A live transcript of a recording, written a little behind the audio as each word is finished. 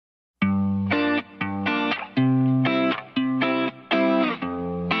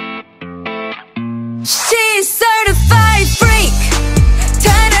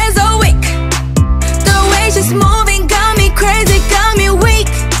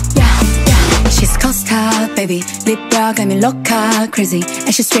Lip brow got me loca, crazy,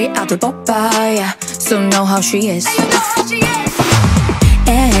 and she's straight out the boba, yeah. So know how she is.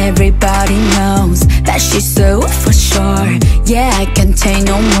 Everybody knows that she's so for sure. Yeah, I can take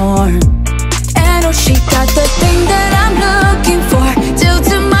no more. And oh, she got the thing that I'm looking for. Due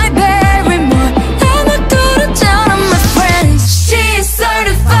to my Barrymore, I'ma go to town on my friends. She is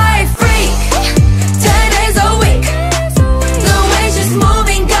certified freak, 10 days a week. The way she's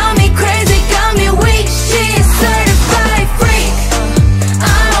moving got me crazy, got me weak. She is certified freak,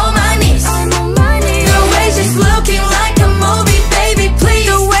 I'm on my knees. The way she's looking like a movie, baby, please.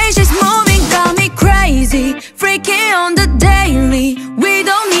 The way she's moving got me crazy, freaking on the daily. We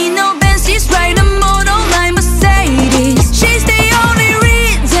don't need no Benz, she's right a motor like Mercedes. She's the only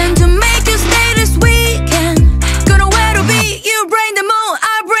reason to make you stay this weekend. Gonna where to be, you bring the moon,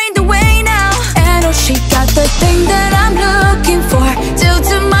 I bring the way now. And oh, she got the thing that I'm looking for. Due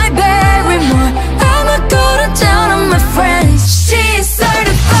to my Barrymore, I'ma go to town on my friends. She is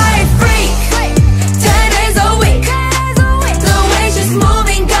certified freak, 10 days a week. The way she's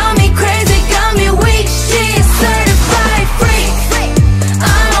moving got me crazy, got me weak. She is certified freak,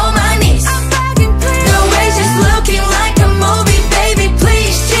 I'm on my knees. The way she's looking like a movie, baby,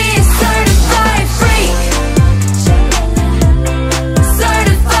 please. She is certified freak,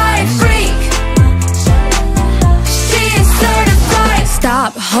 certified freak. She is certified.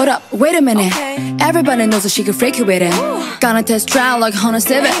 Stop, hold up, wait a minute. Everybody knows that she can freak you with it. Gonna test drive like Honda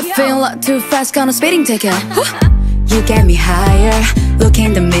Civic. Feel like too fast, gonna speeding ticket. You get me higher. Look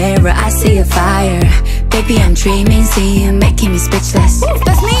in the mirror, I see a fire. Baby, I'm dreaming, see you making me speechless.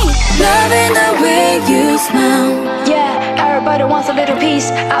 That's me. Loving the way you smile. Yeah, everybody wants a little piece.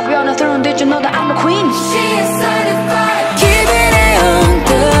 I'll be on the throne, did you know that I'm a queen? She is certified. Keeping it on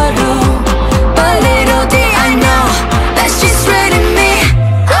the low, but little did